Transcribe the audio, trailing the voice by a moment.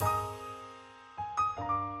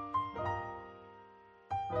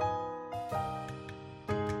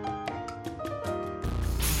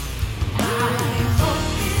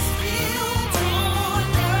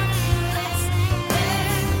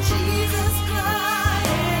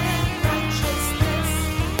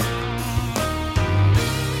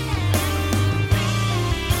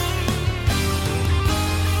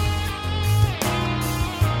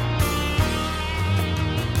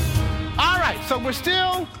we're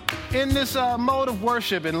still in this mode of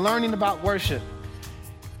worship and learning about worship.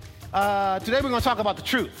 Today we're going to talk about the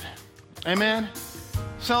truth. Amen.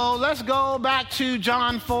 So let's go back to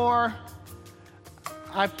John 4.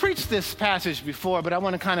 I've preached this passage before, but I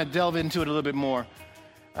want to kind of delve into it a little bit more.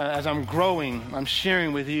 As I'm growing, I'm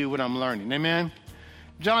sharing with you what I'm learning. Amen.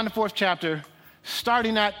 John, the 4th chapter,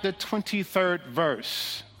 starting at the 23rd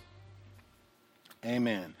verse.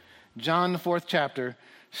 Amen. John, the 4th chapter,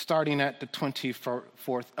 starting at the 23rd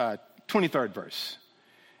verse.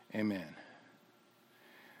 Amen.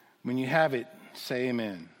 When you have it, say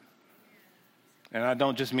amen. And I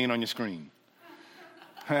don't just mean on your screen.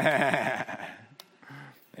 Amen.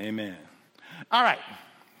 All right.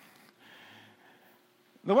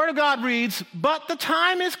 The Word of God reads, "But the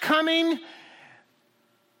time is coming,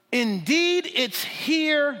 indeed it's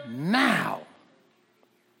here now,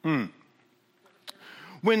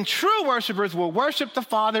 when true worshipers will worship the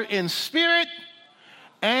Father in spirit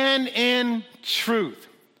and in truth.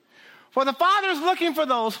 For the Father is looking for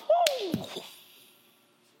those."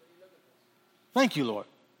 Thank you, Lord.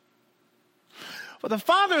 "For the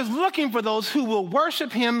Father is looking for those who will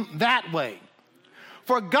worship him that way.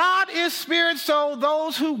 For God is spirit, so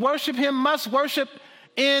those who worship him must worship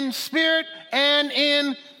in spirit and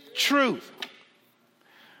in truth."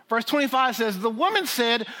 Verse 25 says, "The woman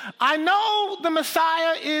said, 'I know the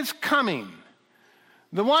Messiah is coming,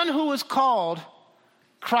 the one who is called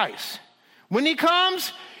Christ. When he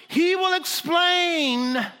comes, he will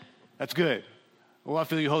explain,'" that's good. Oh, I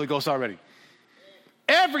feel you, Holy Ghost, already,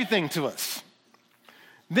 "'everything to us.'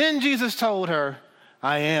 Then Jesus told her,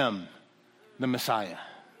 'I am the Messiah.'"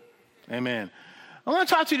 Amen. I want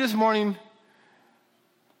to talk to you this morning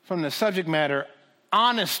from the subject matter,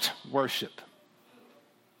 honest worship.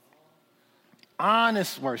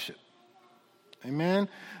 Honest worship. Amen.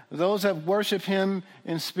 Those that worship him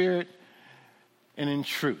in spirit and in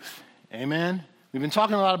truth. Amen. We've been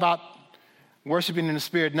talking a lot about worshiping in the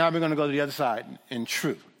spirit. Now we're going to go to the other side, in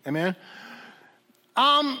truth. Amen.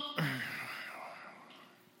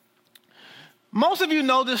 Most of you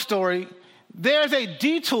know this story. There's a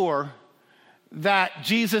detour that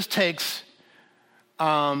Jesus takes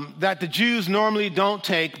that the Jews normally don't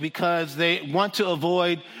take because they want to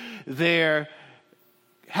avoid their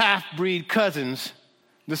half-breed cousins,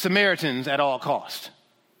 the Samaritans, at all cost.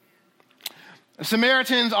 The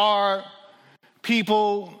Samaritans are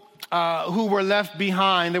people who were left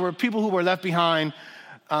behind. They were people who were left behind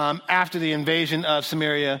after the invasion of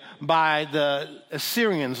Samaria by the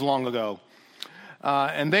Assyrians long ago.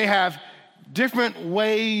 And they have different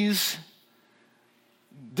ways,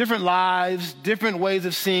 different lives, different ways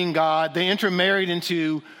of seeing God. They intermarried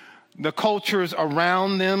into the cultures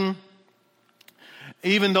around them.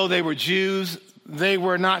 Even though they were Jews, they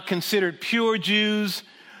were not considered pure Jews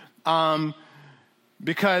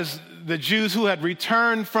because the Jews who had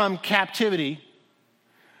returned from captivity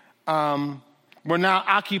were now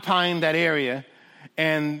occupying that area.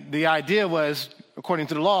 And the idea was, according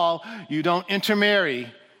to the law, you don't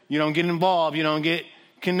intermarry, you don't get involved, you don't get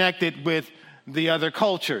connected with the other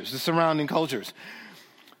cultures, the surrounding cultures.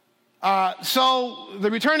 So the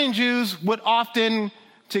returning Jews would often,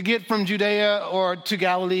 to get from Judea or to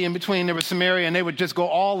Galilee, in between there was Samaria, and they would just go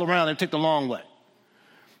all around and take the long way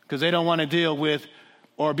because they don't want to deal with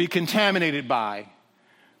or be contaminated by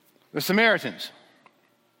the Samaritans.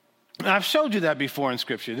 And I've showed you that before in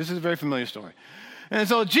Scripture. This is a very familiar story. And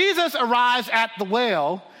so Jesus arrives at the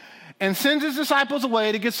well and sends his disciples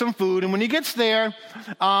away to get some food. And when he gets there,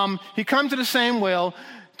 he comes to the same well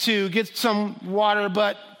to get some water,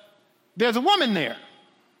 but there's a woman there,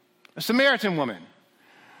 a Samaritan woman.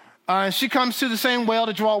 She comes to the same well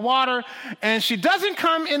to draw water, and she doesn't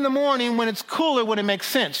come in the morning when it's cooler, when it makes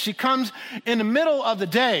sense. She comes in the middle of the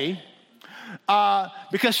day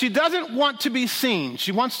because she doesn't want to be seen.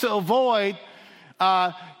 She wants to avoid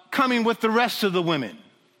coming with the rest of the women,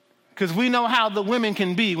 because we know how the women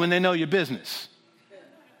can be when they know your business.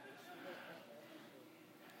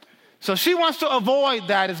 So she wants to avoid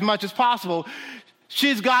that as much as possible.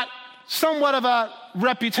 She's got somewhat of a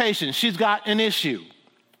reputation. She's got an issue.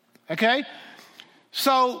 Okay?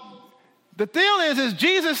 So the deal is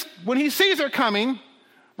Jesus, when he sees her coming,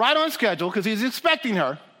 right on schedule, because he's expecting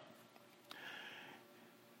her,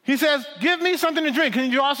 he says, "Give me something to drink. Can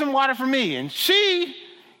you draw some water for me?" And she,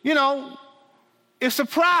 is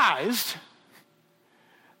surprised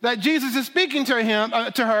that Jesus is speaking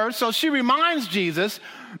to her. So she reminds Jesus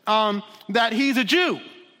that he's a Jew,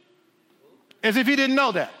 as if he didn't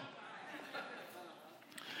know that.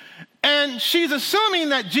 And she's assuming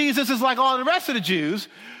that Jesus is like all the rest of the Jews.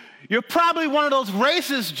 You're probably one of those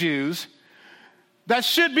racist Jews that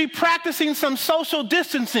should be practicing some social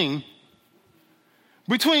distancing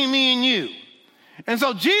between me and you. And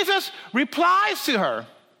so Jesus replies to her.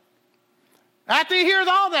 After he hears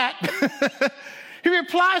all that, he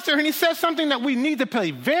replies to her and he says something that we need to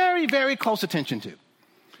pay very, very close attention to.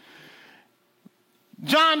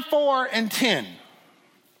 John 4:10.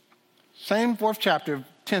 Same 4th chapter,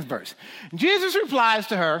 10th verse. Jesus replies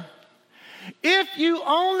to her, if you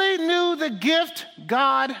only knew the gift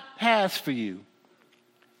God has for you,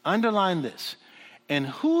 underline this, and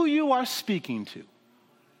who you are speaking to.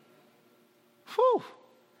 Whew.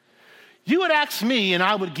 You would ask me and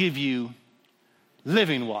I would give you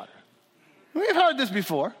living water. We've heard this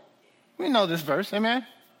before. We know this verse, amen?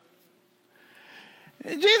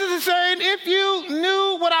 Jesus is saying, if you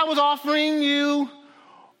knew what I was offering you,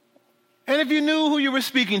 and if you knew who you were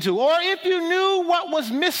speaking to, or if you knew what was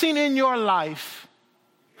missing in your life,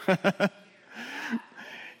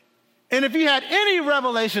 and if you had any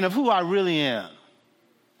revelation of who I really am,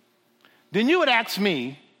 then you would ask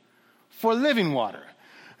me for living water.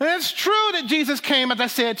 And it's true that Jesus came, as I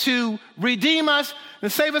said, to redeem us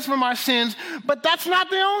and save us from our sins, but that's not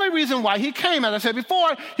the only reason why he came. As I said before,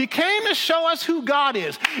 he came to show us who God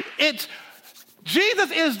is.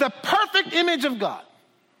 Jesus is the perfect image of God.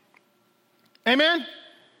 Amen?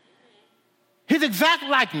 His exact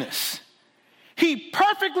likeness. He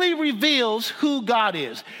perfectly reveals who God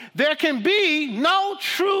is. There can be no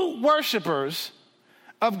true worshipers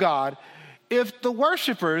of God if the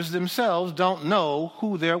worshipers themselves don't know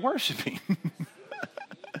who they're worshiping.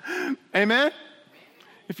 Amen?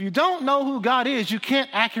 If you don't know who God is, you can't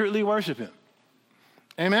accurately worship him.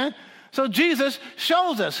 Amen? So Jesus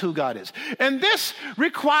shows us who God is. And this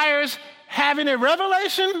requires having a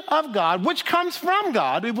revelation of God, which comes from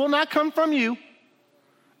God. It will not come from you.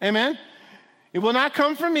 Amen? It will not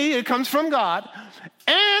come from me. It comes from God.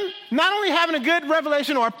 And not only having a good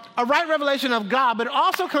revelation or a right revelation of God, but it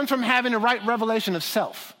also comes from having a right revelation of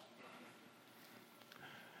self.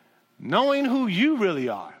 Knowing who you really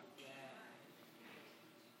are.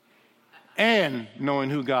 And knowing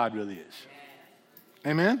who God really is.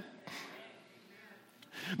 Amen?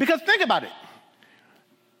 Because think about it.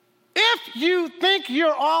 If you think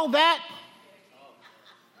you're all that,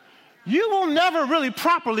 you will never really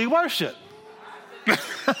properly worship.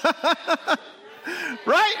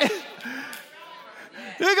 Right?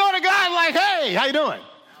 You go to God like, hey, how you doing?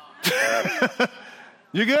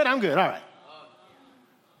 You good? I'm good. All right.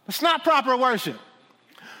 It's not proper worship.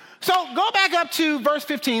 So go back up to verse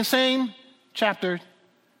 15, same chapter,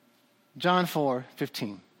 John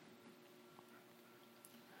 4:15.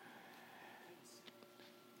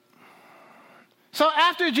 So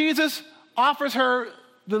after Jesus offers her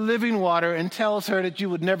the living water and tells her that you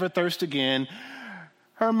would never thirst again,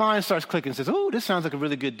 her mind starts clicking and says, ooh, this sounds like a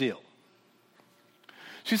really good deal.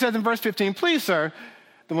 She says in verse 15, please, sir,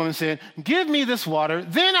 the woman said, give me this water,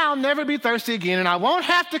 then I'll never be thirsty again, and I won't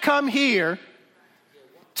have to come here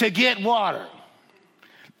to get water.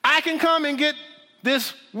 I can come and get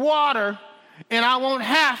this water, and I won't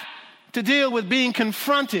have to deal with being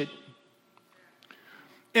confronted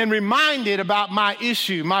and reminded about my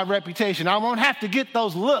issue, my reputation. I won't have to get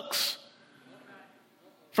those looks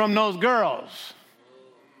from those girls.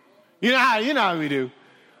 You know how we do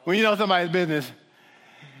when you know somebody's business.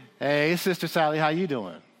 Hey, Sister Sally, how you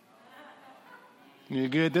doing? You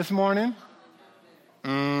good this morning?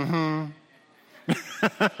 Mm-hmm.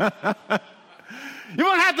 You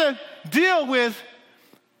won't have to deal with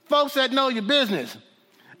folks that know your business.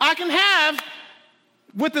 I can have,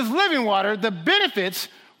 with this living water, the benefits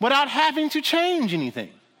without having to change anything.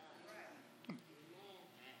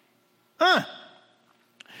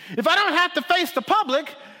 If I don't have to face the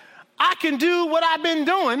public, I can do what I've been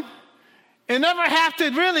doing and never have to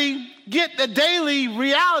really get a daily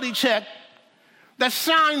reality check that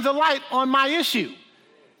shines a light on my issue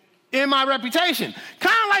in my reputation.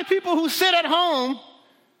 Kind of like people who sit at home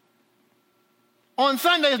on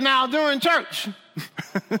Sundays now during church.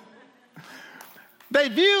 They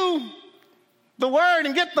view the word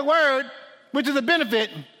and get the word, which is a benefit,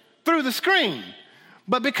 through the screen.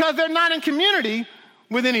 But because they're not in community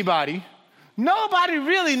with anybody, nobody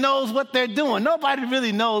really knows what they're doing. Nobody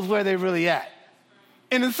really knows where they're really at.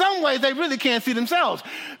 And in some ways, they really can't see themselves.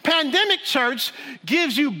 Pandemic church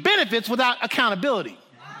gives you benefits without accountability.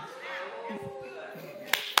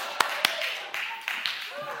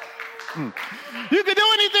 You can do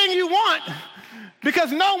anything you want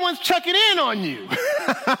because no one's checking in on you.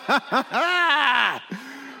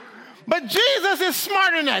 But Jesus is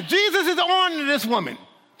smarter than that. Jesus is on to this woman.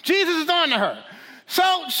 Jesus is on to her.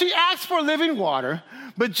 So she asks for living water,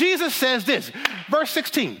 but Jesus says this, verse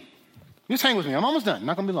 16. Just hang with me. I'm almost done.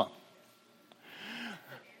 Not going to be long.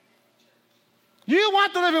 You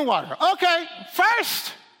want the living water. Okay,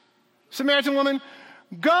 first, Samaritan woman,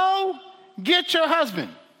 go get your husband.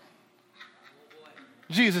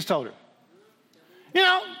 Jesus told her. You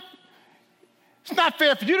know, it's not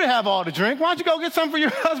fair for you to have all the drink. Why don't you go get some for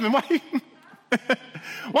your husband? Why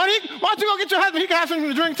don't you go get your husband? He can have something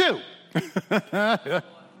to drink too.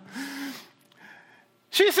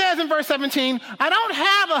 She says in verse 17, I don't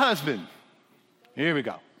have a husband. Here we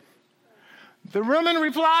go. The woman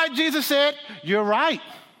replied, Jesus said, you're right.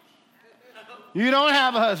 You don't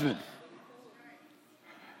have a husband.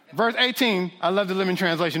 Verse 18, I love the Living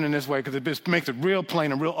Translation in this way because it just makes it real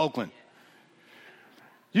plain and real Oakland.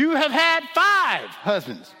 You have had 5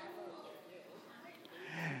 husbands.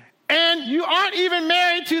 And you aren't even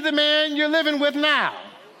married to the man you're living with now.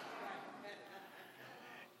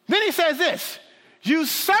 Then he says this, you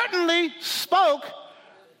certainly spoke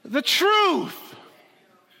the truth.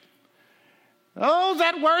 Those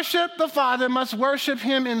that worship the Father must worship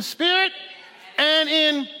him in spirit and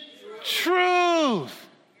in truth.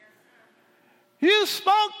 You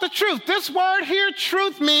spoke the truth. This word here,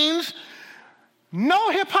 truth, means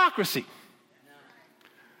no hypocrisy,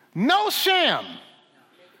 no sham,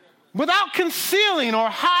 without concealing or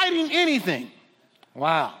hiding anything.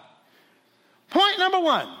 Wow. Point number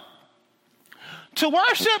 1. To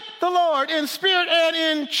worship the Lord in spirit and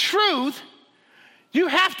in truth, you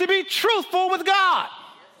have to be truthful with God.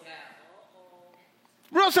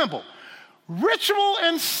 Real simple. Ritual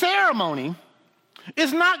and ceremony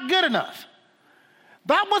is not good enough.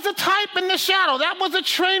 That was a type in the shadow. That was a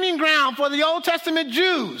training ground for the Old Testament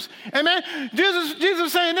Jews. Amen. Jesus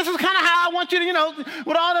was saying, this is kind of how I want you to,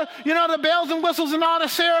 with all the, the bells and whistles and all the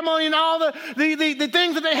ceremony and all the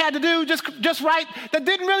things that they had to do just right that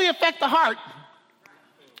didn't really affect the heart.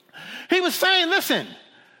 He was saying, listen,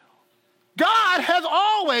 God has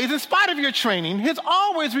always, in spite of your training, has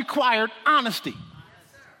always required honesty.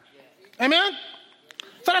 Amen?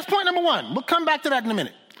 So that's point number 1. We'll come back to that in a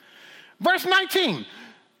minute. Verse 19,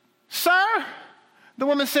 sir, the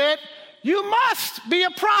woman said, you must be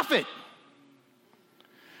a prophet.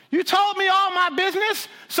 You told me all my business,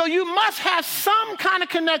 so you must have some kind of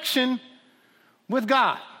connection with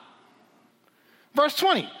God. Verse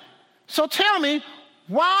 20, so tell me,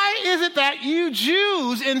 why is it that you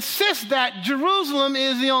Jews insist that Jerusalem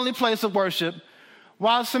is the only place of worship,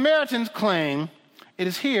 while Samaritans claim it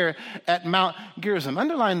is here at Mount Gerizim?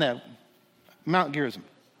 Underline that, Mount Gerizim.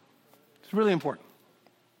 It's really important.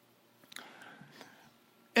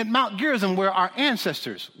 At Mount Gerizim, where our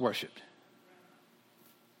ancestors worshiped.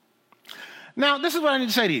 Now, this is what I need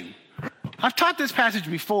to say to you. I've taught this passage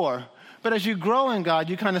before, but as you grow in God,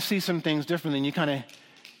 you kind of see some things differently, and you kind of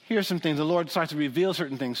hear some things. The Lord starts to reveal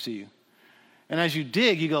certain things to you. And as you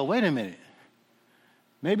dig, you go, wait a minute.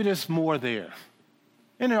 Maybe there's more there.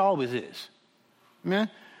 And there always is. Amen?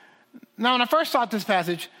 Now, when I first taught this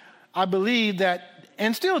passage, I believed that,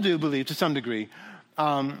 and still do believe to some degree,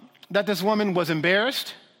 that this woman was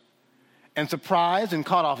embarrassed and surprised and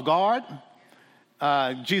caught off guard.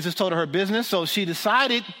 Jesus told her business, so she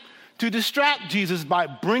decided to distract Jesus by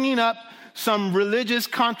bringing up some religious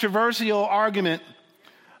controversial argument,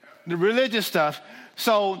 the religious stuff,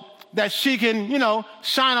 so that she can,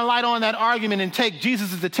 shine a light on that argument and take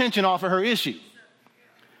Jesus' attention off of her issue.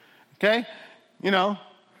 Okay? Kind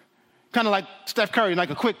of like Steph Curry, like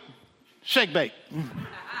a quick shake bait.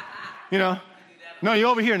 No, you're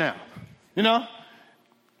over here now.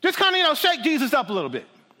 Just kind of, shake Jesus up a little bit.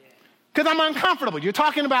 Because I'm uncomfortable. You're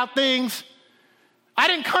talking about things. I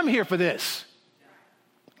didn't come here for this.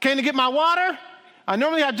 Came to get my water. I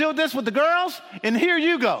normally do this with the girls, and here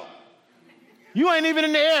you go. You ain't even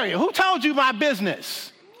in the area. Who told you my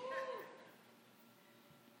business?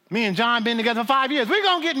 Me and John been together for 5 years. We're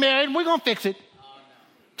going to get married. We're going to fix it.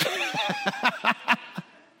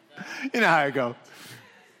 You know how it goes.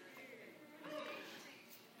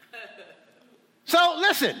 So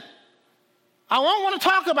listen, I don't want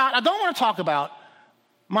to talk about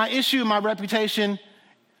my issue, my reputation.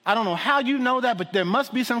 I don't know how you know that, but there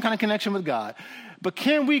must be some kind of connection with God. But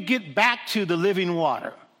can we get back to the living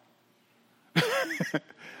water?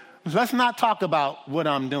 Let's not talk about what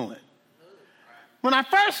I'm doing. When I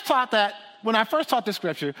first taught this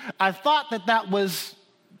scripture, I thought that was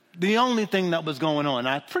the only thing that was going on.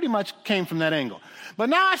 I pretty much came from that angle. But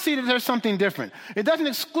now I see that there's something different. It doesn't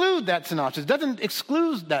exclude that synopsis. It doesn't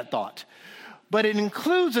exclude that thought. But it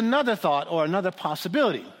includes another thought or another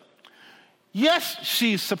possibility. Yes,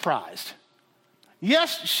 she's surprised.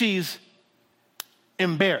 Yes, she's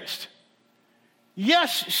embarrassed.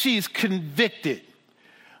 Yes, she's convicted.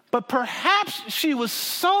 But perhaps she was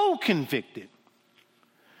so convicted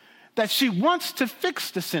that she wants to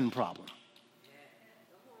fix the sin problem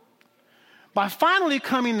by finally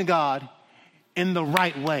coming to God in the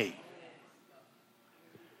right way.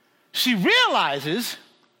 She realizes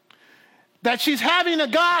that she's having a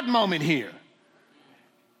God moment here,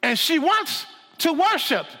 and she wants to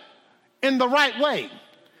worship in the right way.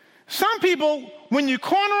 Some people, when you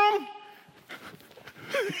corner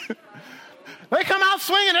them, they come out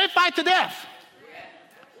swinging, they fight to death.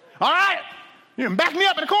 All right? You can back me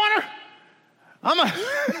up in the corner. I'm a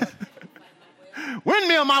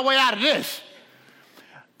windmill my way out of this.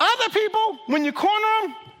 Other people, when you corner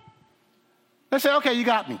them, they say, okay, you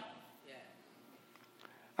got me.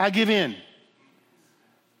 I give in.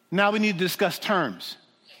 Now we need to discuss terms.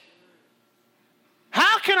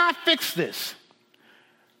 How can I fix this?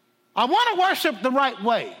 I want to worship the right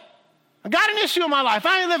way. I got an issue in my life.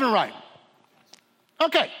 I ain't living right.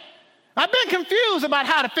 Okay. I've been confused about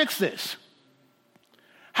how to fix this.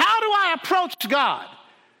 How do I approach God?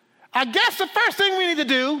 I guess the first thing we need to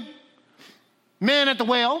do, men at the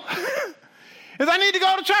well, is I need to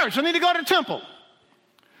go to church. I need to go to the temple.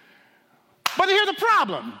 But here's the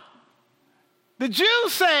problem. The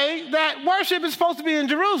Jews say that worship is supposed to be in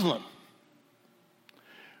Jerusalem.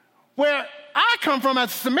 Where I come from as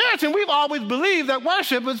a Samaritan, we've always believed that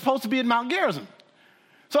worship is supposed to be in Mount Gerizim.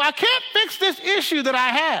 So I can't fix this issue that I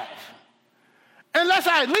have unless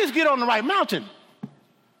I at least get on the right mountain.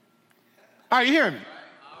 Are you hearing me?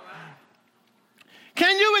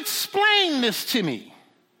 Can you explain this to me?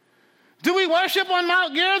 Do we worship on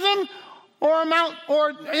Mount Gerizim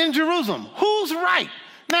or in Jerusalem? Who's right?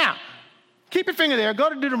 Now, keep your finger there. Go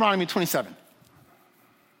to Deuteronomy 27.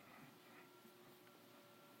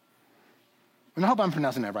 And I hope I'm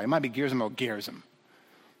pronouncing that right. It might be Gerizim or Gerizim.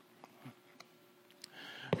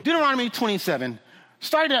 Deuteronomy 27,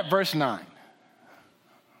 starting at verse 9.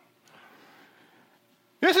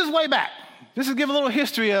 This is way back. This is give a little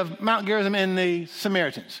history of Mount Gerizim and the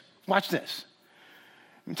Samaritans. Watch this.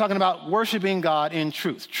 I'm talking about worshiping God in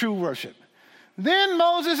truth, true worship. Then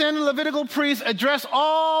Moses and the Levitical priests addressed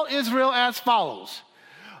all Israel as follows.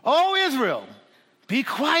 O Israel, be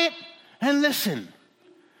quiet and listen.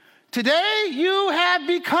 Today you have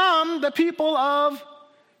become the people of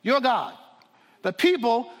your God, the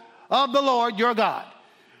people of the Lord your God.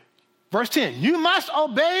 Verse 10, you must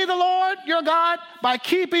obey the Lord your God by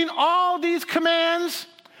keeping all these commands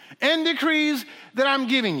and decrees that I'm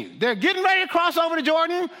giving you. They're getting ready to cross over to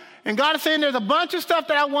Jordan, and God is saying there's a bunch of stuff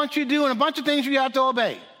that I want you to do and a bunch of things you have to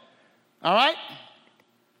obey. All right?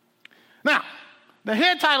 Now, the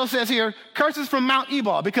head title says here, curses from Mount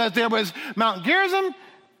Ebal, because there was Mount Gerizim,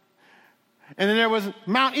 and then there was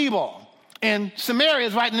Mount Ebal, and Samaria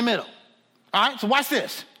is right in the middle. All right, so watch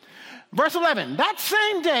this. Verse 11, that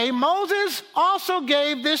same day, Moses also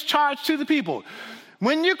gave this charge to the people.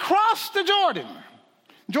 When you cross the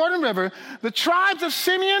Jordan River, the tribes of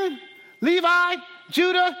Simeon, Levi,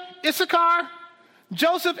 Judah, Issachar,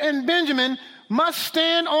 Joseph, and Benjamin must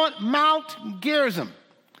stand on Mount Gerizim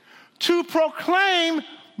to proclaim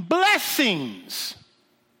blessings.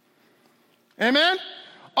 Amen?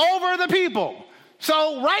 Over the people.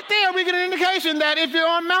 So right there we get an indication that if you're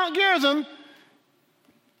on Mount Gerizim,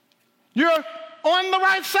 you're on the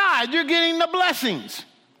right side. You're getting the blessings.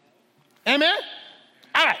 Amen?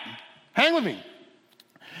 All right. Hang with me.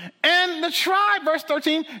 And the tribe, verse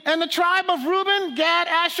 13, and the tribe of Reuben, Gad,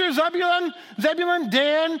 Asher, Zebulun,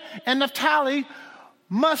 Dan, and Naphtali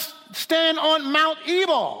must stand on Mount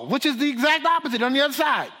Ebal, which is the exact opposite on the other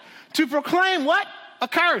side, to proclaim what? A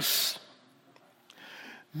curse.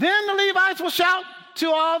 Then the Levites will shout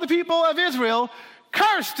to all the people of Israel,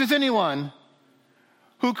 cursed is anyone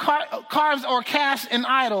who carves or casts an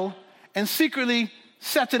idol and secretly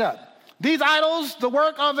sets it up. These idols, the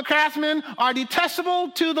work of the craftsmen, are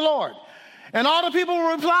detestable to the Lord. And all the people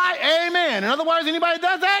will reply, amen. In other words, anybody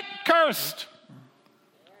does that, cursed.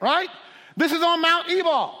 Right? This is on Mount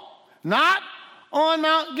Ebal, not on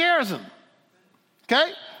Mount Gerizim.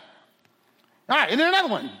 Okay? All right, and then another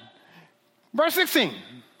one. Verse 16.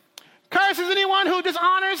 Cursed is anyone who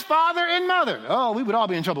dishonors father and mother. Oh, we would all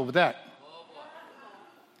be in trouble with that.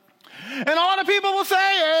 And all the people will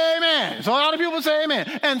say amen. So all the people will say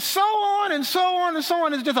amen. And so on and so on and so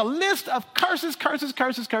on. It's just a list of curses, curses,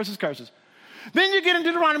 curses, curses, curses. Then you get in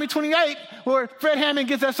Deuteronomy 28 where Fred Hammond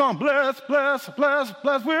gets that song, bless, bless, bless,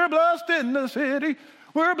 bless. We're blessed in the city.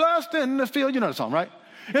 We're blessed in the field. You know the song, right?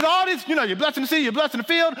 There's all these, you're blessed in the city, you're blessed in the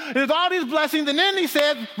field. There's all these blessings. And then he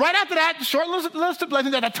said, right after that, the short list of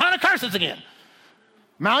blessings, there's a ton of curses again.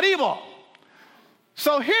 Mount Ebal.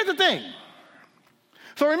 So here's the thing.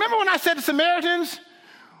 So remember when I said the Samaritans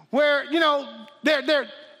where, there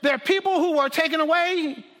are people who were taken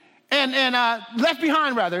away and left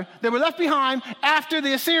behind, rather. They were left behind after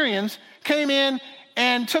the Assyrians came in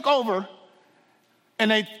and took over,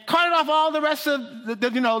 and they carted off all the rest of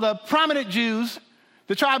the prominent Jews,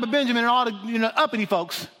 the tribe of Benjamin, and all the uppity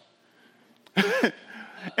folks,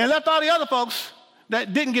 and left all the other folks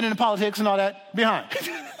that didn't get into politics and all that behind.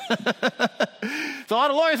 So all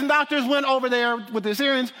the lawyers and doctors went over there with the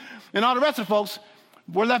Assyrians, and all the rest of the folks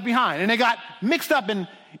were left behind. And they got mixed up and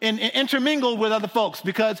intermingled with other folks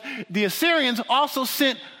because the Assyrians also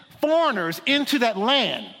sent foreigners into that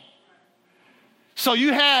land. So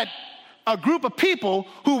you had a group of people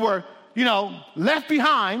who were, left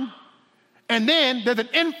behind, and then there's an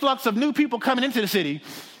influx of new people coming into the city,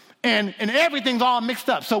 and everything's all mixed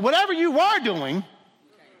up. So whatever you were doing,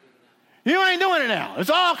 you ain't doing it now.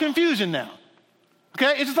 It's all confusion now.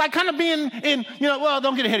 Okay? It's just like kind of being in,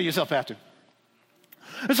 don't get ahead of yourself, Pastor.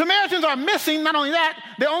 The Samaritans are missing, not only that,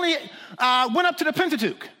 they only went up to the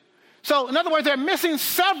Pentateuch. So in other words, they're missing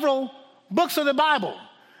several books of the Bible.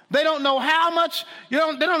 They don't know how much, they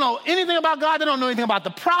don't know anything about God. They don't know anything about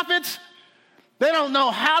the prophets. They don't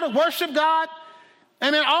know how to worship God.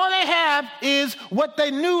 And then all they have is what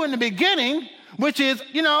they knew in the beginning, which is,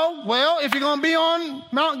 if you're going to be on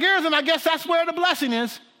Mount Gerizim, I guess that's where the blessing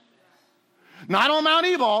is. Not on Mount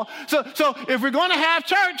Ebal. So if we're going to have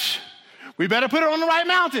church, we better put it on the right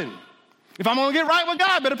mountain. If I'm going to get right with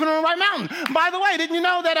God, better put it on the right mountain. By the way, didn't you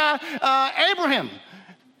know that Abraham,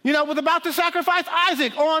 was about to sacrifice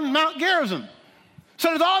Isaac on Mount Gerizim? So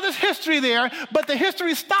there's all this history there, but the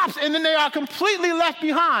history stops, and then they are completely left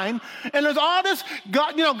behind. And there's all this,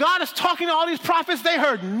 God is talking to all these prophets. They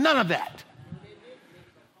heard none of that.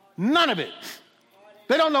 None of it.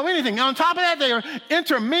 They don't know anything. On top of that, they are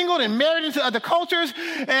intermingled and married into other cultures.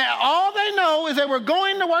 And all they know is that we're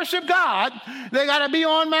going to worship God. They got to be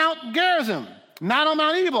on Mount Gerizim, not on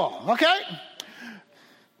Mount Ebal, okay?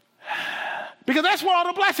 Because that's where all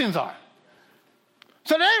the blessings are.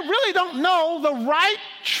 So they really don't know the right,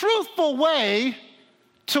 truthful way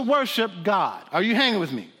to worship God. Are you hanging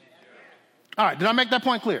with me? All right, did I make that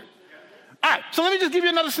point clear? All right, so let me just give you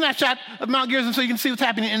another snapshot of Mount Gerizim so you can see what's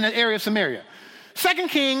happening in the area of Samaria. 2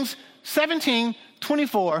 Kings 17,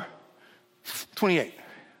 24, 28.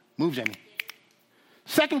 Move, Jamie.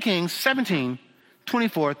 2 Kings 17,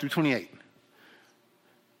 24 through 28.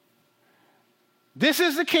 This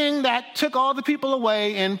is the king that took all the people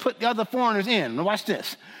away and put the other foreigners in. Now watch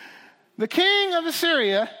this. The king of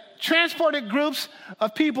Assyria transported groups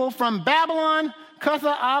of people from Babylon,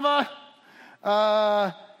 Cutha, Ava,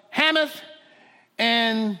 Hamath,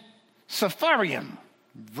 and Sepharvaim.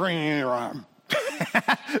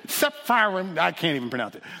 Sepharvaim, I can't even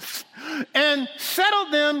pronounce it. And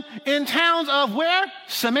settled them in towns of where?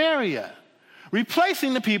 Samaria,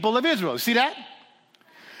 replacing the people of Israel. See that?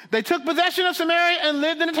 They took possession of Samaria and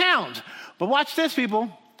lived in the towns. But watch this,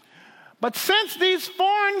 people. But since these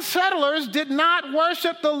foreign settlers did not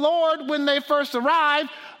worship the Lord when they first arrived,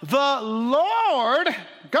 the Lord,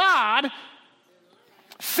 God,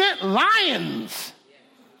 sent lions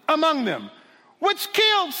among them, which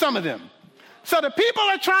killed some of them. So the people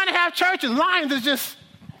are trying to have church and lions is just...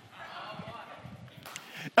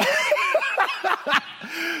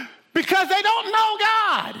 because they don't know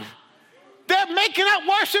God. They're making up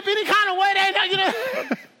worship any kind of way.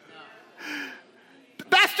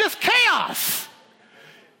 That's just chaos.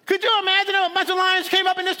 Could you imagine if a bunch of lions came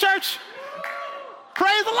up in this church?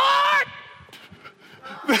 Praise the Lord.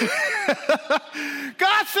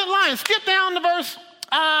 God sent lions. Skip down to verse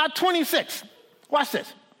 26. Watch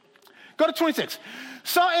this. Go to 26.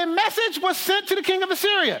 So a message was sent to the king of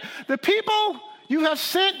Assyria. The people you have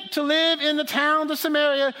sent to live in the towns of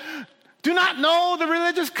Samaria do not know the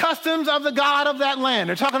religious customs of the God of that land.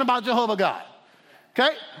 They're talking about Jehovah God.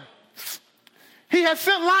 Okay? He has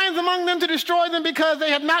sent lions among them to destroy them because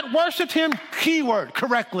they have not worshiped him, keyword,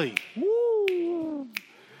 correctly. Woo.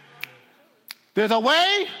 There's a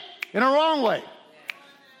way and a wrong way.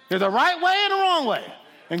 There's a right way and a wrong way.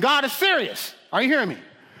 And God is serious. Are you hearing me?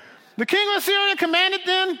 The king of Assyria commanded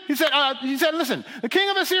then, he said, listen, the king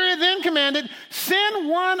of Assyria then commanded, send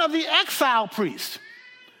one of the exile priests.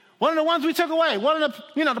 One of the ones we took away, one of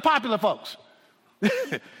the, the popular folks.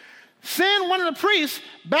 Send one of the priests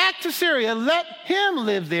back to Syria, let him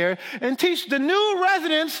live there, and teach the new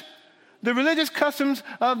residents the religious customs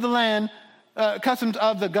of the land, customs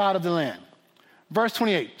of the God of the land. Verse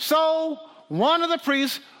 28. So one of the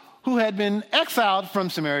priests who had been exiled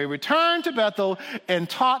from Samaria returned to Bethel and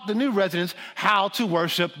taught the new residents how to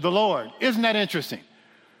worship the Lord. Isn't that interesting?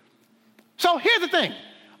 So here's the thing.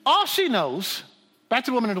 All she knows, back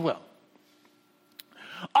to the woman at the well.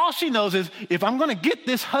 All she knows is, if I'm going to get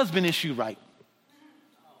this husband issue right,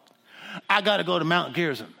 I got to go to Mount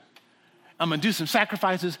Gerizim. I'm going to do some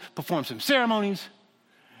sacrifices, perform some ceremonies,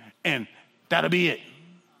 and that'll be it.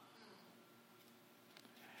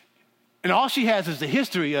 And all she has is the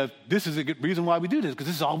history of, this is a good reason why we do this, because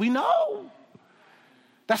this is all we know.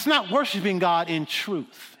 That's not worshiping God in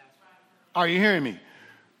truth. Are you hearing me?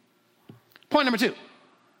 Point number 2.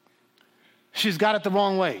 She's got it the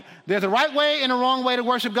wrong way. There's a right way and a wrong way to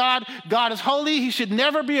worship God. God is holy. He should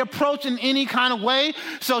never be approached in any kind of way.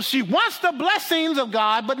 So she wants the blessings of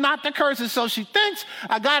God, but not the curses. So she thinks,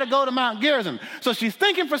 I got to go to Mount Gerizim. So she's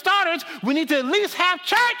thinking, for starters, we need to at least have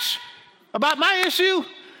church about my issue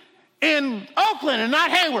in Oakland and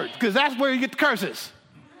not Hayward, because that's where you get the curses.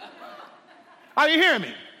 Are you hearing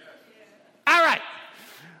me? All right.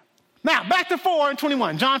 Now, back to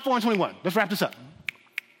 4:21. John 4:21. Let's wrap this up.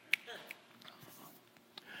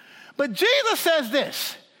 But Jesus says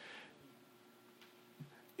this.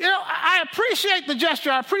 You know, I appreciate the gesture.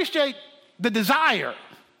 I appreciate the desire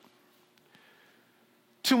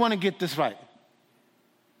to want to get this right.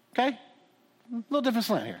 Okay? A little different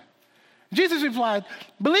slant here. Jesus replied,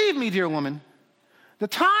 believe me, dear woman, the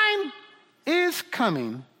time is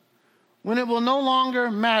coming when it will no longer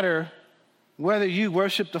matter whether you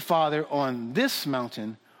worship the Father on this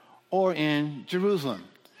mountain or in Jerusalem.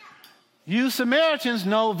 You Samaritans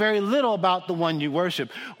know very little about the one you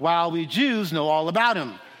worship, while we Jews know all about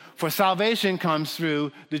him. For salvation comes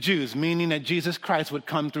through the Jews, meaning that Jesus Christ would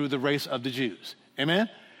come through the race of the Jews. Amen?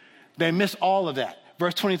 They miss all of that.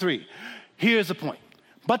 Verse 23. Here's the point.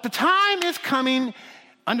 But the time is coming,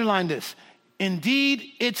 underline this, indeed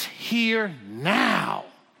it's here now,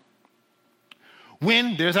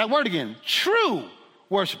 when, there's that word again, true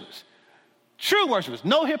worshipers,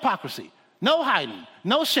 no hypocrisy, no hiding,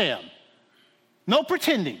 no sham, no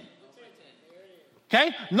pretending.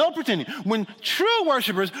 Okay? No pretending. When true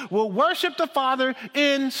worshipers will worship the Father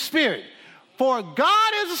in spirit. For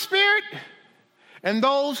God is a spirit, and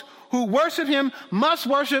those who worship him must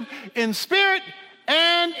worship in spirit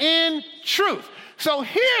and in truth. So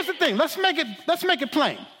here's the thing. Let's make it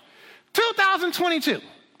plain. 2022.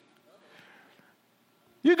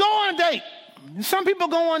 You go on a date. Some people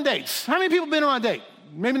go on dates. How many people been on a date?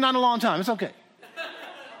 Maybe not in a long time. It's okay.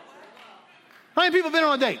 How many people been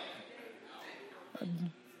on a date?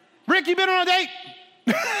 Rick, you been on a date?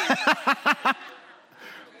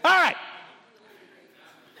 All right.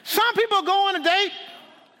 Some people go on a date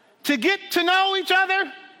to get to know each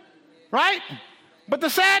other, right? But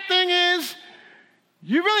the sad thing is,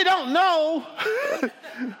 you really don't know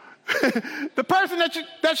the person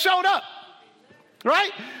that showed up,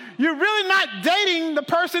 right? You're really not dating the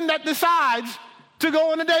person that decides to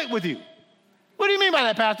go on a date with you. What do you mean by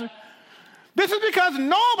that, Pastor? This is because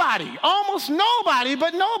nobody, almost nobody,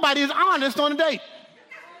 but nobody is honest on a date.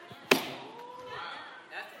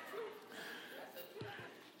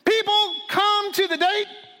 People come to the date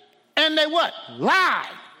and they what? Lie.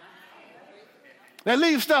 They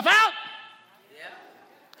leave stuff out.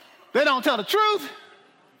 They don't tell the truth.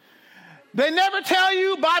 They never tell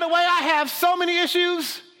you, by the way, I have so many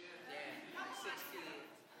issues.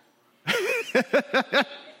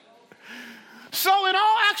 So in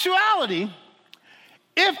all actuality,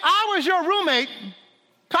 if I was your roommate,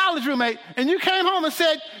 college roommate, and you came home and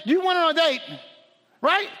said you went on a date,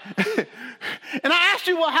 right? And I asked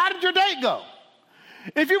you, well, how did your date go?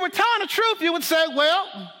 If you were telling the truth, you would say,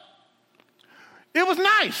 well, it was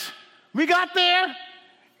nice. We got there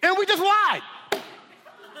and we just lied.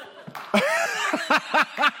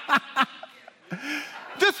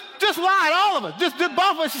 just lied, all of us. Just both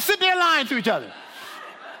of us sit there lying to each other.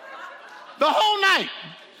 The whole night.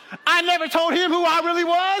 I never told him who I really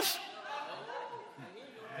was.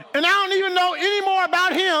 And I don't even know any more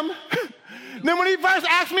about him than when he first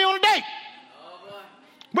asked me on a date.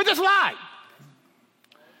 But just lied.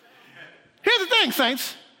 Here's the thing,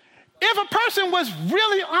 saints. If a person was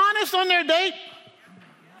really honest on their date,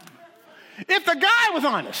 if the guy was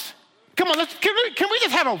honest, come on, can we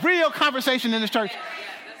just have a real conversation in this church?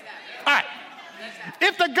 All right.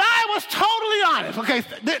 If the guy was totally honest, okay,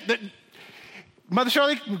 Mother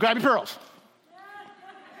Shirley, grab your pearls.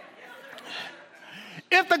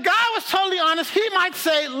 If the guy was totally honest, he might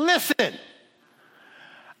say, listen,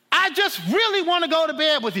 I just really want to go to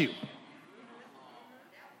bed with you.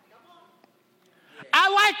 I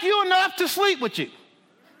like you enough to sleep with you.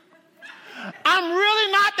 I'm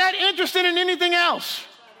really not that interested in anything else.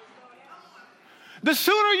 The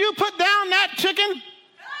sooner you put down that chicken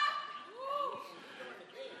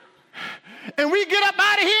and we get up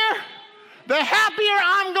out of here, the happier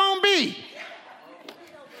I'm going to be.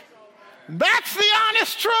 That's the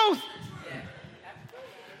honest truth.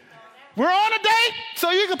 We're on a date,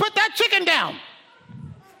 so you can put that chicken down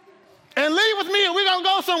and leave with me and we're going to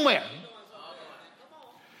go somewhere.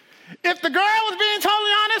 If the girl was being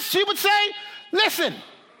totally honest, she would say, listen,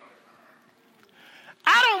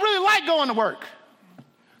 I don't really like going to work.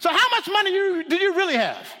 So how much money do you really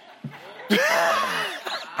have?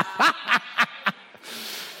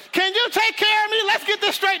 Can you take care of me? Let's get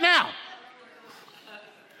this straight now.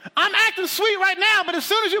 I'm acting sweet right now, but as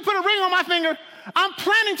soon as you put a ring on my finger, I'm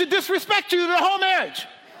planning to disrespect you the whole marriage.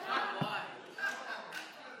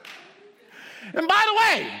 And by the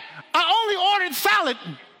way, I only ordered salad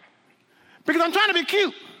because I'm trying to be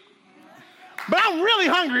cute. But I'm really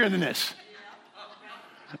hungrier than this.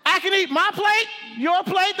 I can eat my plate, your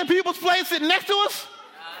plate, the people's plate sitting next to us.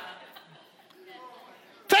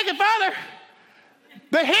 Take it further.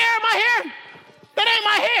 The hair in my hair, that ain't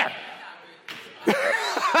my hair.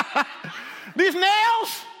 These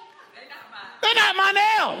nails, they're not my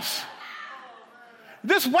nails.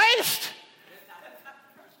 This waist,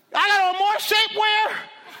 I got on more shapewear.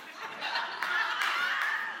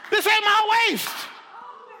 This ain't my waist.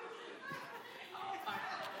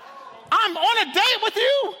 I'm on a date with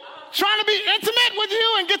you, trying to be intimate with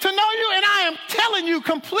you and get to know you, and I am telling you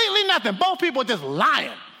completely nothing. Both people are just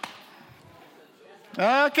lying.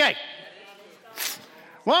 Okay.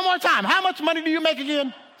 One more time. How much money do you make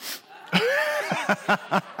again?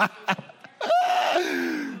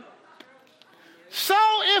 So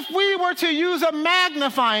if we were to use a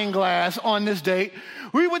magnifying glass on this date,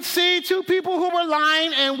 we would see two people who were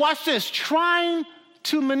lying and, watch this, trying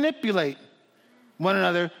to manipulate one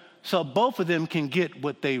another so both of them can get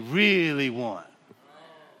what they really want.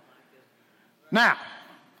 Now,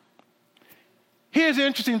 here's the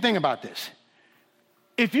interesting thing about this.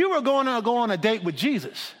 If you were going to go on a date with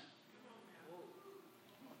Jesus,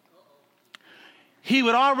 he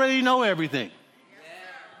would already know everything.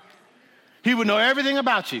 He would know everything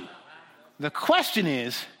about you. The question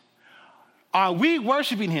is, are we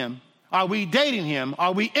worshiping him? Are we dating him?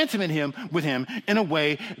 Are we intimate with him in a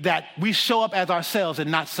way that we show up as ourselves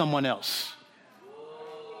and not someone else?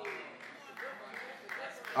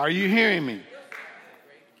 Are you hearing me?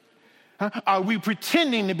 Are we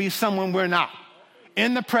pretending to be someone we're not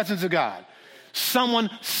in the presence of God? Someone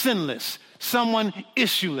sinless, someone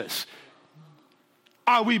issueless.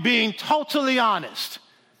 Are we being totally honest?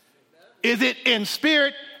 Is it in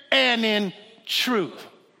spirit and in truth?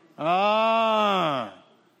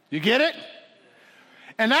 You get it?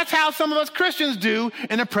 And that's how some of us Christians do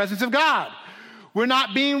in the presence of God. We're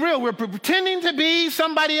not being real. We're pretending to be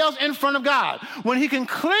somebody else in front of God when he can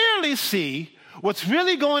clearly see what's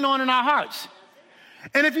really going on in our hearts.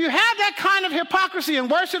 And if you have that kind of hypocrisy in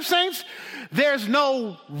worship, saints, there's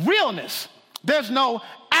no realness. There's no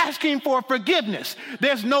asking for forgiveness.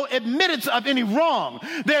 There's no admittance of any wrong.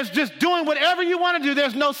 There's just doing whatever you want to do.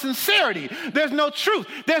 There's no sincerity. There's no truth.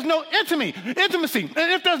 There's no intimacy.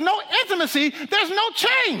 And if there's no intimacy, there's no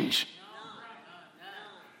change.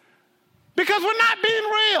 Because we're not being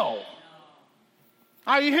real.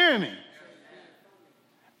 Are you hearing me?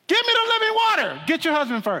 Give me the living water. Get your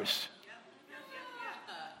husband first.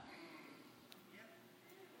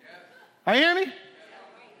 Are you hearing me?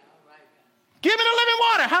 Give me the living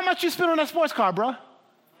water. How much you spend on that sports car, bro?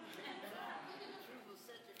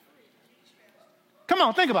 Come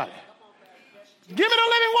on, think about it. Give me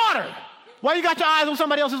the living water. Why you got your eyes on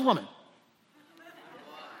somebody else's woman?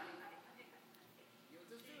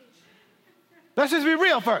 Let's just be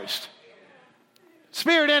real first.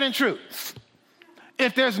 Spirit and in truth.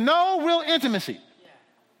 If there's no real intimacy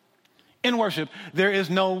in worship, there is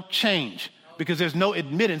no change because there's no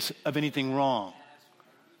admittance of anything wrong.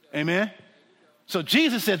 Amen? So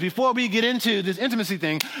Jesus says before we get into this intimacy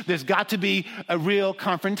thing, there's got to be a real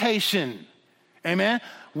confrontation. Amen?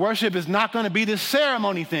 Worship is not going to be this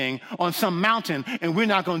ceremony thing on some mountain and we're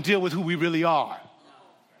not going to deal with who we really are.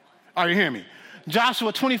 Are you hearing me?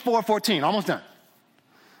 Joshua 24:14, almost done.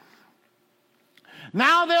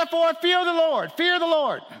 Now therefore fear the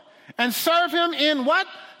Lord, and serve him in what?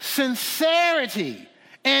 Sincerity.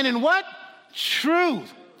 And in what?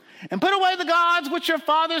 Truth. And put away the gods which your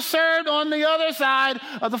fathers served on the other side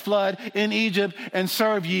of the flood in Egypt, and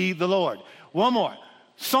serve ye the Lord. One more.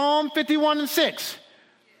 Psalm 51:6.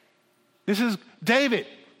 This is David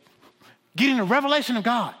getting a revelation of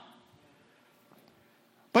God.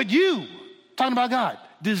 But you, talking about God,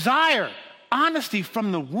 desire honesty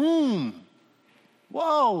from the womb.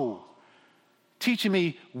 Whoa. Teaching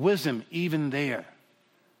me wisdom even there.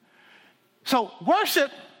 So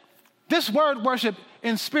worship, this word worship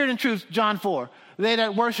in spirit and truth, John 4, they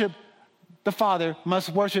that worship the Father must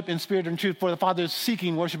worship in spirit and truth, for the Father is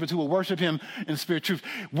seeking worshipers who will worship him in spirit and truth.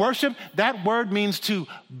 Worship, that word means to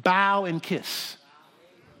bow and kiss.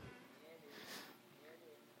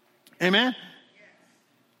 Amen?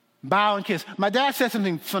 Bow and kiss. My dad said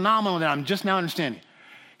something phenomenal that I'm just now understanding.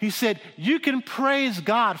 He said, you can praise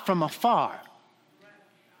God from afar,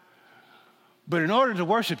 but in order to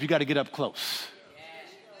worship, you got to get up close.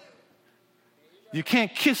 You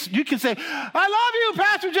can't kiss. You can say, I love you,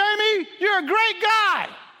 Pastor Jamie. You're a great guy.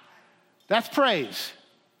 That's praise.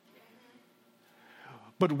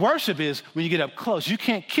 But worship is when you get up close. You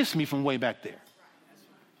can't kiss me from way back there.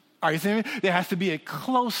 Are you seeing me? There has to be a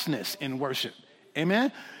closeness in worship.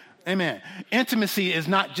 Amen? Amen. Intimacy is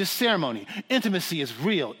not just ceremony. Intimacy is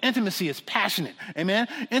real. Intimacy is passionate. Amen?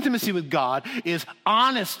 Intimacy with God is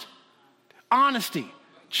honesty,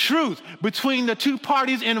 truth between the two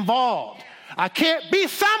parties involved. I can't be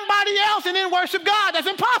somebody else and then worship God. That's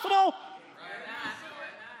impossible.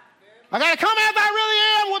 I got to come as I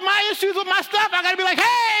really am with my issues, with my stuff. I got to be like,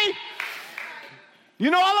 hey,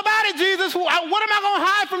 you know all about it, Jesus. What am I going to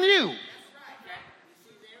hide from you?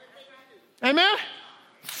 Amen?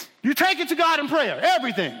 You take it to God in prayer,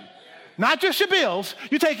 everything. Not just your bills,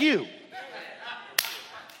 you take you.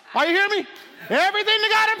 Are you hearing me? Everything to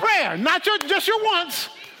God in prayer, not just your wants.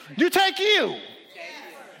 You take you.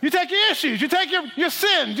 You take your issues, you take your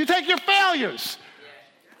sins, you take your failures,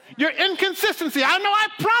 your inconsistency. I know I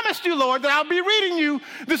promised you, Lord, that I'll be reading you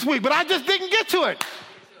this week, but I just didn't get to it.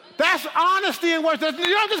 That's honesty in worship. You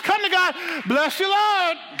don't just come to God, bless you,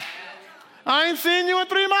 Lord. I ain't seen you in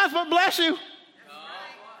 3 months, but bless you.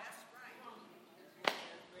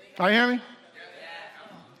 Are you hearing me?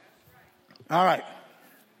 All right.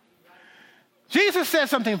 Jesus said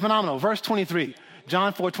something phenomenal. Verse 23,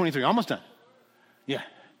 John 4:23. Almost done. Yeah.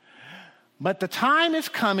 But the time is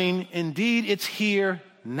coming, indeed it's here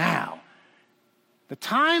now. The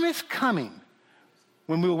time is coming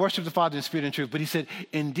when we will worship the Father in spirit and truth. But he said,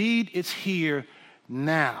 indeed it's here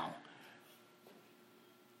now.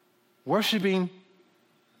 Worshiping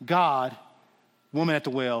God, woman at the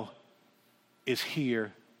well, is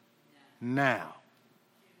here now.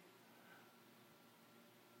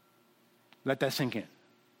 Let that sink in.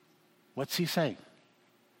 What's he saying?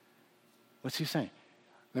 What's he saying?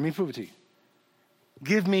 Let me prove it to you.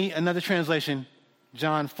 Give me another translation,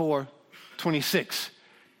 John 4:26.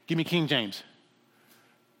 Give me King James.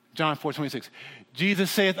 John 4:26. Jesus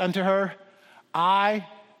saith unto her, I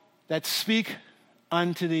that speak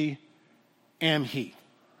unto thee am he.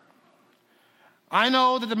 I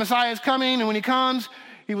know that the Messiah is coming, and when he comes,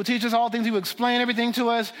 he will teach us all things. He will explain everything to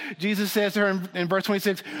us. Jesus says to her in verse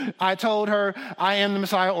 26, I told her, I am the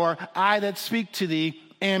Messiah, or I that speak to thee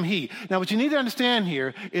am he. Now, what you need to understand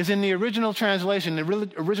here is in the original translation,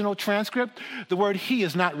 the original transcript, the word he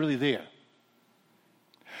is not really there.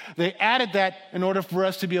 They added that in order for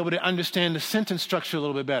us to be able to understand the sentence structure a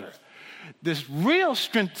little bit better. This real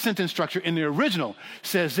sentence structure in the original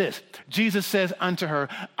says this. Jesus says unto her,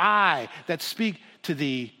 I that speak to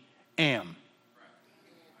thee am.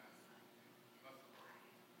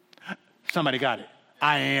 Somebody got it.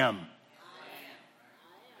 I am.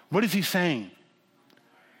 What is he saying?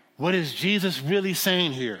 What is Jesus really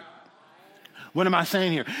saying here? What am I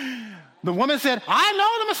saying here? The woman said, I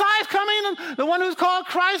know the Messiah is coming, the one who's called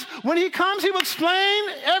Christ. When he comes, he will explain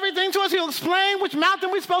everything to us. He'll explain which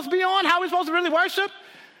mountain we're supposed to be on, how we're supposed to really worship.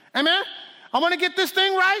 Amen? I want to get this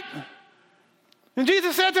thing right. And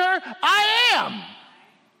Jesus said to her, I am.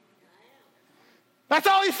 That's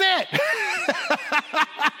all he said.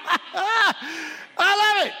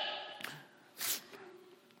 I love it.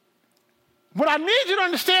 What I need you to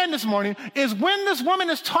understand this morning is when this woman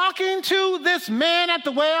is talking to this man at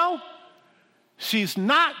the well, she's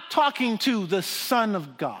not talking to the Son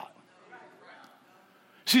of God.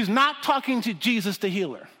 She's not talking to Jesus the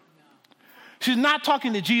healer. She's not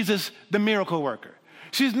talking to Jesus the miracle worker.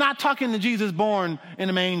 She's not talking to Jesus born in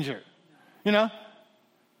a manger. You know?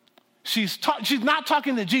 She's not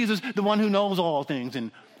talking to Jesus, the one who knows all things.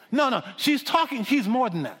 And no, she's more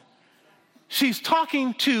than that. She's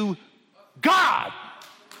talking to God.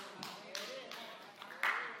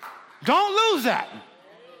 Don't lose that.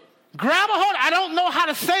 Grab a hold. I don't know how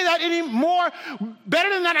to say that any more better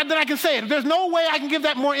than I can say it. There's no way I can give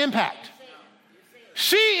that more impact.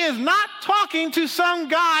 She is not talking to some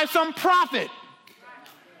guy, some prophet,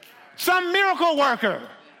 some miracle worker.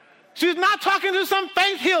 She's not talking to some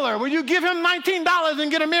faith healer where you give him $19 and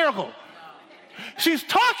get a miracle. She's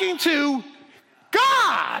talking to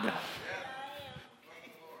God.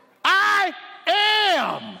 I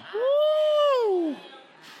am. Woo.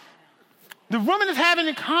 The woman is having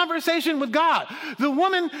a conversation with God. The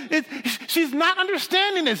woman, she's not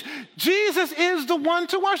understanding this. Jesus is the one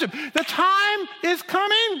to worship. The time is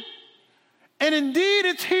coming, and indeed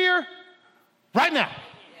it's here right now.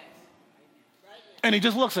 And he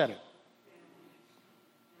just looks at it.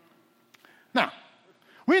 Now,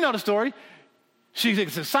 we know the story. She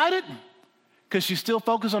gets excited because she's still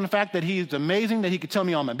focused on the fact that he's amazing, that he could tell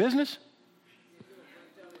me all my business.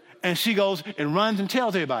 And she goes and runs and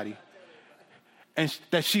tells everybody and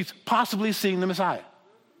that she's possibly seeing the Messiah.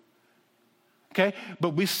 Okay? But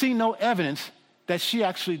we see no evidence that she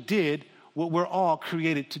actually did what we're all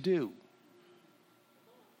created to do.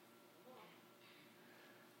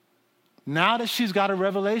 Now that she's got a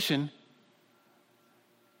revelation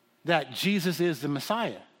that Jesus is the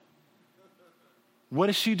Messiah, what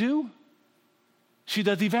does she do? She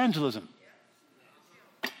does evangelism.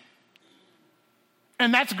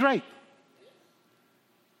 And that's great.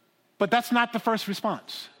 But that's not the first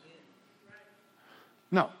response.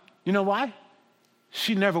 No. You know why?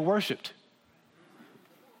 She never worshiped.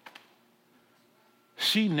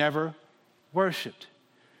 She never worshiped.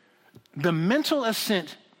 The mental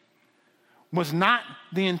assent was not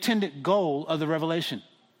the intended goal of the revelation.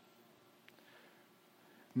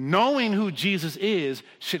 Knowing who Jesus is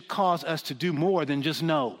should cause us to do more than just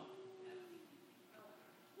know.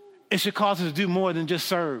 It should cause us to do more than just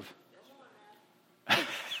serve.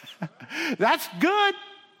 That's good,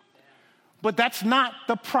 but that's not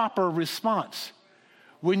the proper response.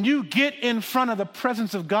 When you get in front of the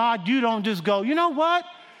presence of God, you don't just go, you know what?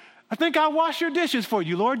 I think I'll wash your dishes for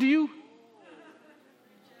you, Lord. Do you?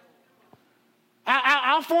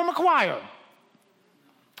 I'll form a choir.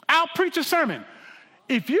 I'll preach a sermon.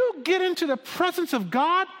 If you get into the presence of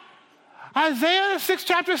God, Isaiah 6th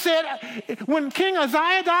chapter said, when King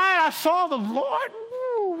Uzziah died, I saw the Lord.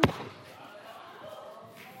 Woo.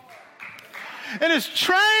 And his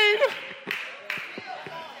train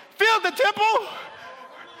filled the temple,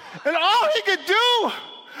 and all he could do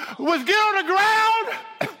was get on the ground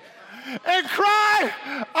and cry,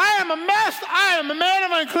 I am a mess, I am a man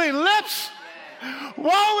of unclean lips.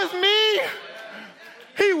 Woe is me.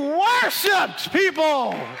 He worshiped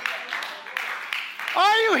people.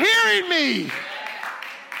 Are you hearing me?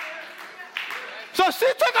 So she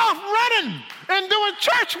took off running and doing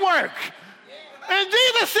church work. And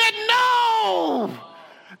Jesus said, no,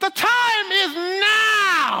 the time is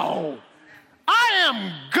now. I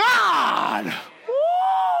am God.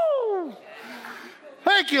 Woo!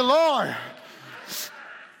 Thank you, Lord.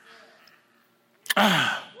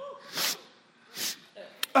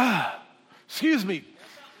 Excuse me.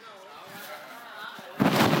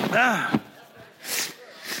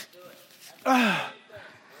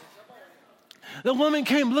 The woman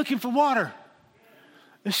came looking for water,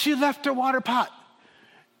 and she left her water pot.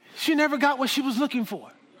 She never got what she was looking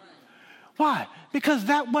for. Why? Because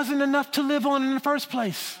that wasn't enough to live on in the first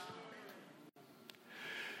place.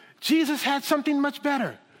 Jesus had something much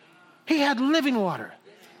better. He had living water.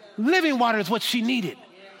 Living water is what she needed.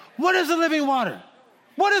 What is the living water?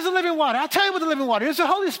 What is the living water? I'll tell you what the living water is. It's the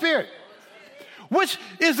Holy Spirit, which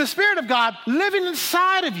is the Spirit of God living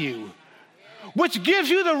inside of you, which gives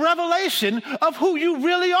you the revelation of who you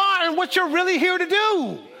really are and what you're really here to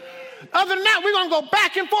do. Other than that, we're going to go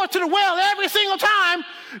back and forth to the well every single time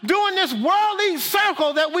doing this worldly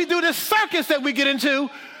circle that we do, this circus that we get into,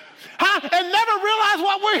 and never realize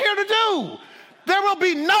what we're here to do. There will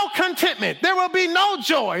be no contentment. There will be no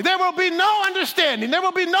joy. There will be no understanding. There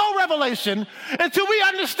will be no revelation until we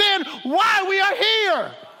understand why we are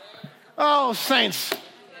here. Oh, saints.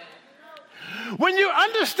 When you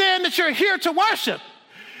understand that you're here to worship,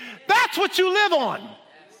 that's what you live on.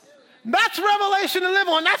 That's revelation to live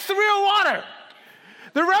on. That's the real water.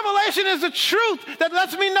 The revelation is the truth that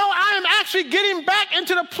lets me know I am actually getting back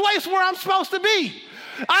into the place where I'm supposed to be.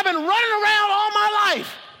 I've been running around all my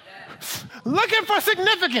life looking for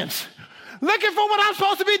significance, looking for what I'm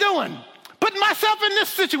supposed to be doing, putting myself in this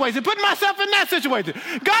situation, putting myself in that situation.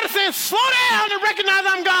 God is saying, slow down and recognize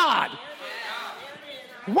I'm God.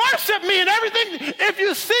 Worship me in everything. If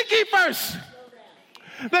you seek ye first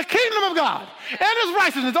the kingdom of God and his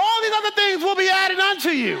righteousness, all these other things will be added unto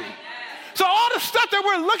you. So all the stuff that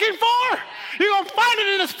we're looking for, you're going to find it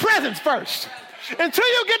in his presence first. Until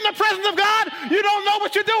you get in the presence of God, you don't know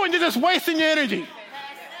what you're doing. You're just wasting your energy.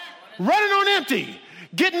 Running on empty.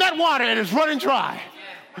 Getting that water and it's running dry.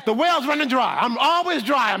 The well's running dry. I'm always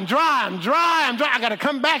dry. I'm dry. I got to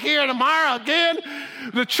come back here tomorrow again.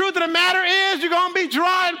 The truth of the matter is you're going to be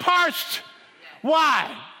dry and parched.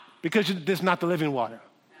 Why? Because this is not the living water.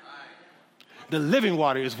 The living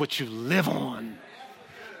water is what you live on.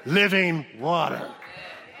 Living water.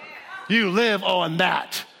 You live on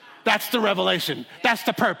that. That's the revelation. That's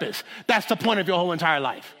the purpose. That's the point of your whole entire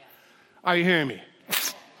life. Are you hearing me?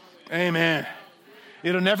 Amen.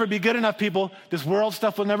 It'll never be good enough, people. This world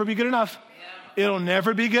stuff will never be good enough. It'll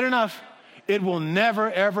never be good enough. It will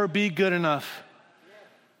never, ever be good enough.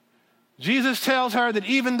 Jesus tells her that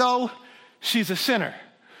even though she's a sinner,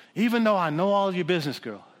 even though I know all of your business,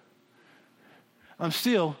 girl, I'm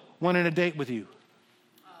still wanting a date with you.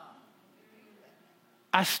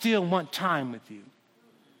 I still want time with you.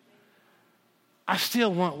 I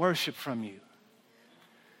still want worship from you.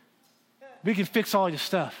 We can fix all your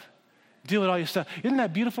stuff. Deal with all your stuff. Isn't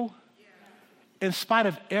that beautiful? In spite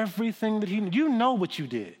of everything that you know what you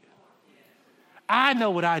did. I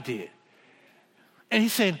know what I did. And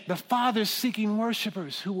he's saying, the Father's seeking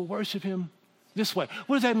worshipers who will worship him this way.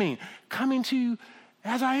 What does that mean? Coming to you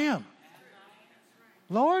as I am.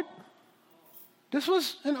 Lord, this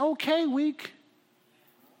was an okay week.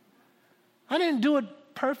 I didn't do it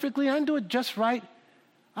perfectly. I didn't do it just right.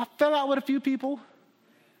 I fell out with a few people.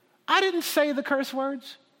 I didn't say the curse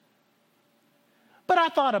words, but I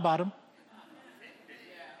thought about them.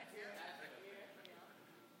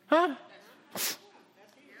 Huh?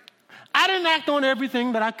 I didn't act on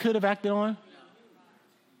everything that I could have acted on.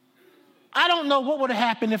 I don't know what would have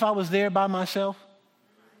happened if I was there by myself.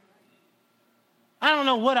 I don't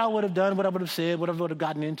know what I would have done, what I would have said, what I would have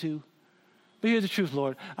gotten into. But here's the truth,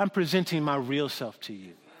 Lord. I'm presenting my real self to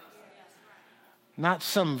you. Not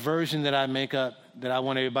some version that I make up that I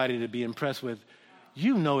want everybody to be impressed with.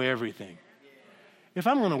 You know everything. If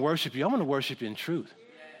I'm going to worship you, I'm going to worship you in truth.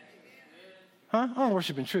 Huh? I want to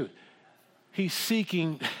worship in truth. He's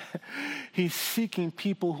seeking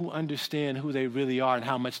people who understand who they really are and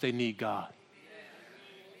how much they need God.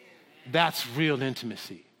 That's real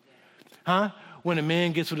intimacy. Huh? When a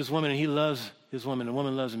man gets with his woman and he loves his woman, the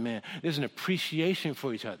woman loves a man, there's an appreciation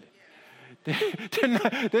for each other.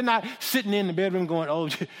 They're not sitting in the bedroom going, oh,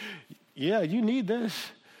 yeah, you need this.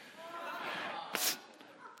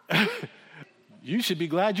 You should be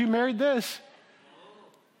glad you married this.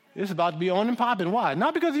 It's about to be on and popping. Why?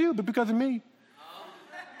 Not because of you, but because of me.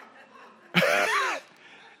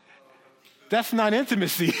 That's not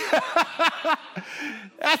intimacy.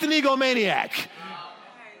 That's an egomaniac.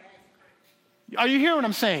 Are you hearing what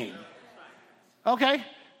I'm saying? Okay.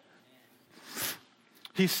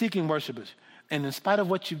 He's seeking worshipers. And in spite of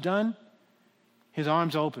what you've done, his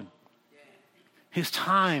arms are open. His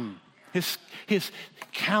time, his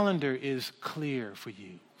calendar is clear for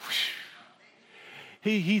you.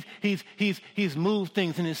 He's moved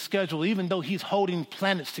things in his schedule, even though he's holding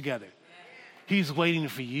planets together. He's waiting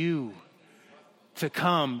for you to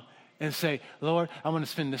come and say, Lord, I want to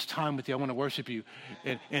spend this time with you. I want to worship you.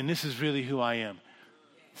 And this is really who I am.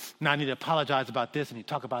 Now I need to apologize about this and you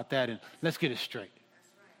talk about that, and let's get it straight.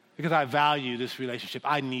 Because I value this relationship.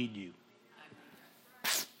 I need you.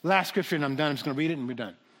 Last scripture, and I'm done. I'm just going to read it and we're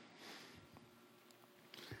done.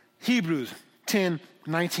 Hebrews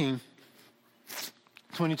 10:19,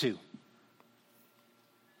 22.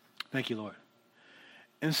 Thank you, Lord.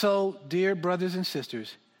 And so, dear brothers and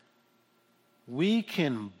sisters, we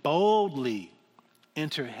can boldly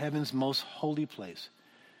enter heaven's most holy place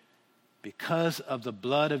because of the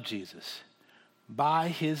blood of Jesus. By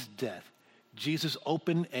his death, Jesus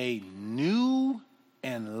opened a new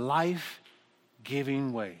and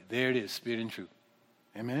life-giving way. There it is, spirit and truth.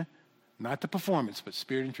 Amen? Not the performance, but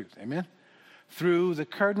spirit and truth. Amen? Through the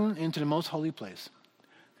curtain into the most holy place.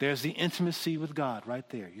 There's the intimacy with God right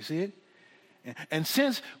there. You see it? And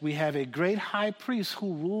since we have a great high priest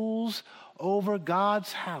who rules over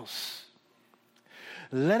God's house,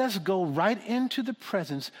 let us go right into the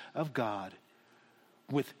presence of God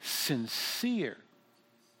with sincere,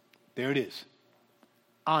 there it is,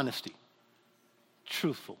 honesty,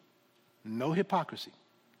 truthful, no hypocrisy.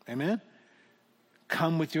 Amen?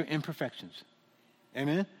 Come with your imperfections.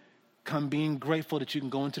 Amen? Come being grateful that you can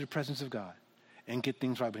go into the presence of God and get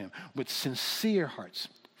things right with him. With sincere hearts,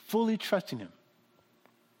 fully trusting him.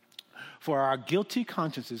 For our guilty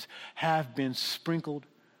consciences have been sprinkled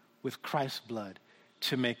with Christ's blood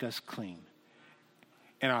to make us clean.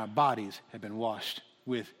 And our bodies have been washed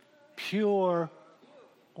with pure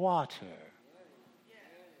water.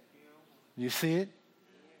 You see it?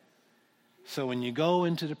 So when you go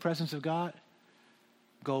into the presence of God,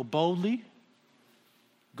 go boldly,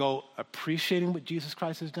 go appreciating what Jesus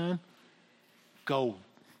Christ has done, go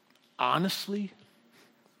honestly,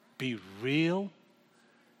 be real.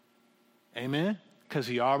 Amen? Because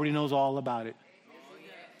he already knows all about it.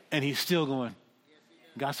 And he's still going,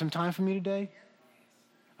 got some time for me today?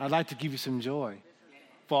 I'd like to give you some joy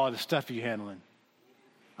for all the stuff you're handling.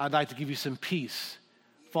 I'd like to give you some peace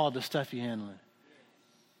for all the stuff you're handling.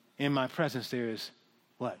 In my presence, there is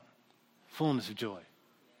what? Fullness of joy.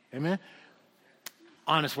 Amen?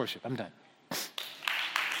 Honest worship. I'm done.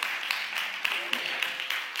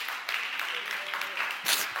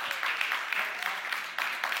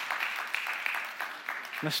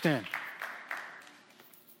 Let's stand.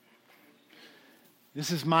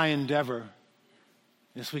 This is my endeavor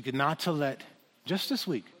this week, just this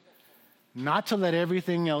week, not to let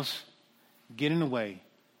everything else get in the way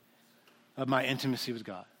of my intimacy with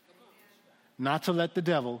God. Not to let the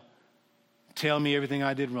devil tell me everything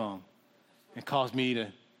I did wrong and cause me to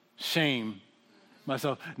shame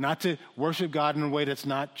myself. Not to worship God in a way that's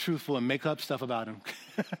not truthful and make up stuff about him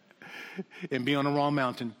and be on the wrong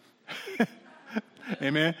mountain.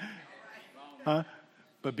 Amen?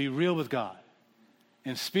 But be real with God.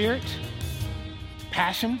 In spirit,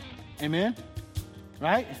 passion, amen?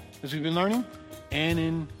 Right? As we've been learning, and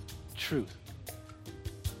in truth.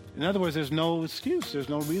 In other words, there's no excuse. There's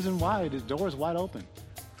no reason why. The door is wide open.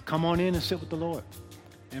 Come on in and sit with the Lord.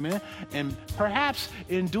 Amen? And perhaps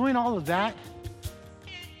in doing all of that,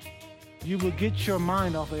 you will get your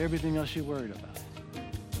mind off of everything else you're worried about.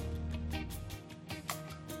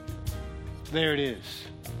 There it is.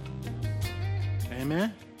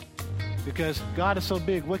 Amen? Because God is so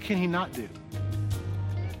big, what can he not do?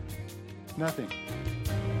 Nothing.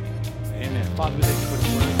 Amen. Father, we thank you for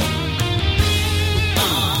this word.